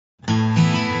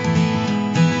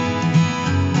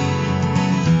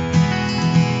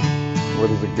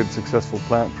good successful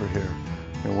plant for here.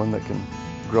 One that can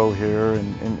grow here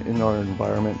and in our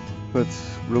environment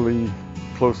that's really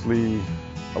closely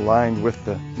aligned with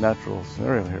the natural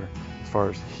scenario here as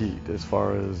far as heat, as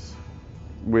far as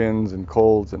winds and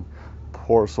colds and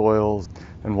poor soils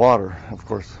and water, of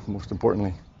course, most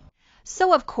importantly.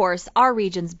 So, of course, our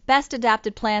region's best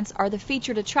adapted plants are the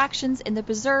featured attractions in the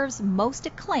preserve's most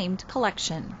acclaimed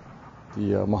collection.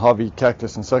 The Mojave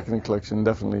Cactus and Succulent Collection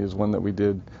definitely is one that we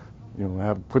did,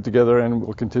 have put together and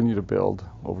will continue to build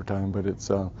over time. But it's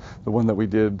the one that we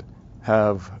did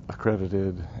have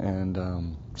accredited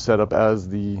and set up as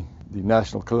the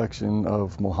national collection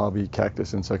of Mojave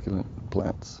Cactus and Succulent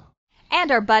plants.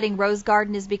 And our budding rose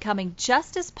garden is becoming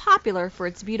just as popular for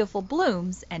its beautiful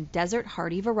blooms and desert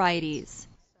hardy varieties.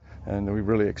 And we've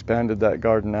really expanded that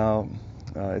garden now.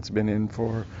 It's been in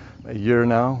for a year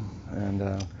now,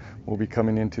 and we'll be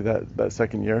coming into that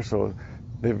second year. So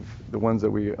the ones that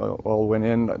we all went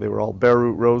in, they were all bare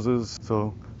root roses.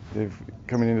 So they've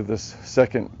coming into this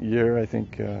second year. I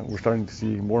think we're starting to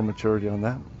see more maturity on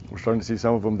that. We're starting to see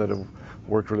some of them that have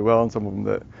worked really well and some of them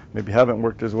that maybe haven't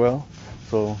worked as well.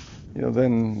 So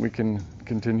then we can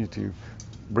continue to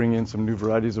bring in some new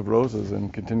varieties of roses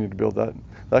and continue to build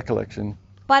that collection.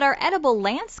 But our edible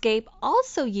landscape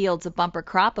also yields a bumper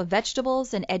crop of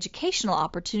vegetables and educational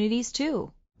opportunities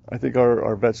too. I think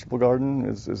our vegetable garden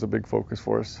is a big focus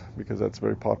for us because that's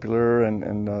very popular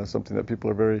and something that people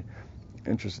are very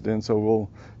interested in. So we'll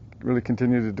really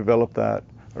continue to develop that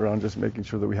around just making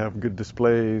sure that we have good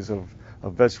displays of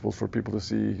vegetables for people to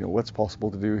see what's possible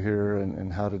to do here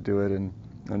and how to do it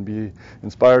and be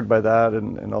inspired by that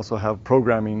and also have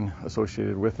programming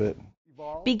associated with it.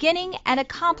 Beginning and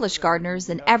accomplished gardeners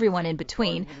and everyone in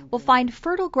between will find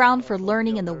fertile ground for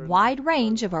learning in the wide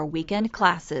range of our weekend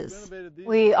classes.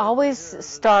 We always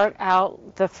start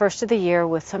out the first of the year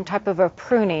with some type of a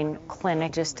pruning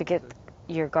clinic just to get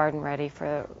your garden ready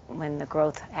for when the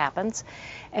growth happens.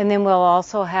 And then we'll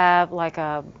also have like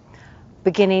a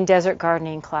beginning desert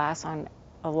gardening class.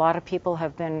 A lot of people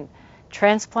have been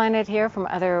transplanted here from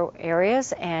other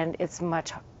areas, and it's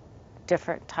much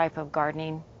different type of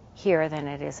gardening here than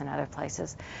it is in other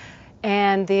places.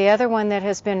 And the other one that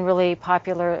has been really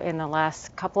popular in the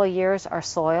last couple of years are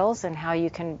soils and how you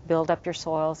can build up your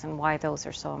soils and why those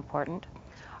are so important.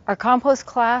 Our compost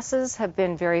classes have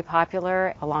been very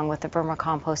popular, along with the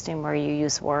vermicomposting where you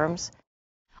use worms.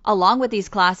 Along with these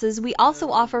classes, we also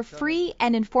offer free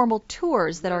and informal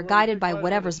tours that are guided by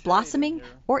whatever's blossoming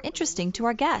or interesting to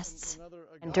our guests.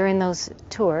 And during those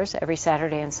tours, every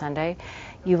Saturday and Sunday,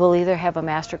 you will either have a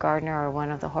master gardener or one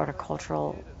of the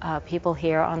horticultural people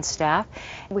here on staff.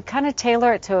 We kind of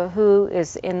tailor it to who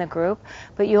is in the group,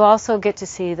 but you also get to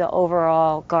see the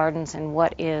overall gardens and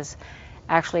what is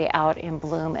actually out in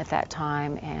bloom at that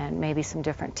time and maybe some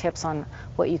different tips on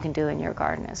what you can do in your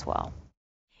garden as well.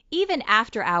 Even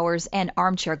after hours and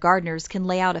armchair gardeners can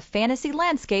lay out a fantasy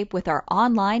landscape with our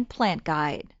online plant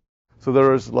guide. So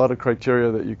there is a lot of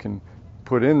criteria that you can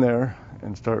put in there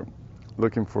and start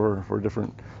looking for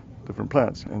different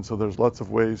plants. And so there's lots of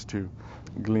ways to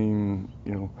glean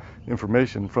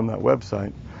information from that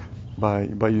website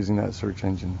by using that search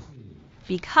engine.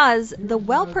 Because the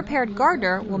well-prepared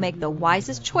gardener will make the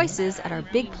wisest choices at our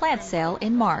big plant sale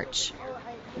in March.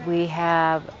 We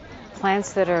have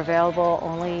plants that are available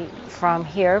only from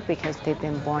here because they've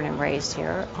been born and raised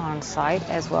here on site,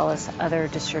 as well as other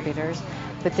distributors,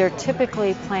 but they're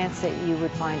typically plants that you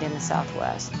would find in the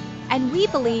Southwest. And we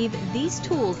believe these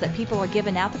tools that people are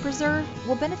given at the preserve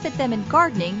will benefit them in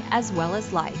gardening as well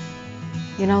as life.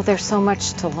 There's so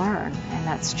much to learn, and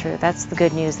that's true. That's the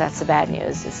good news. That's the bad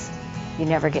news, is you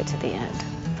never get to the end,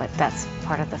 but that's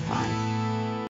part of the fun.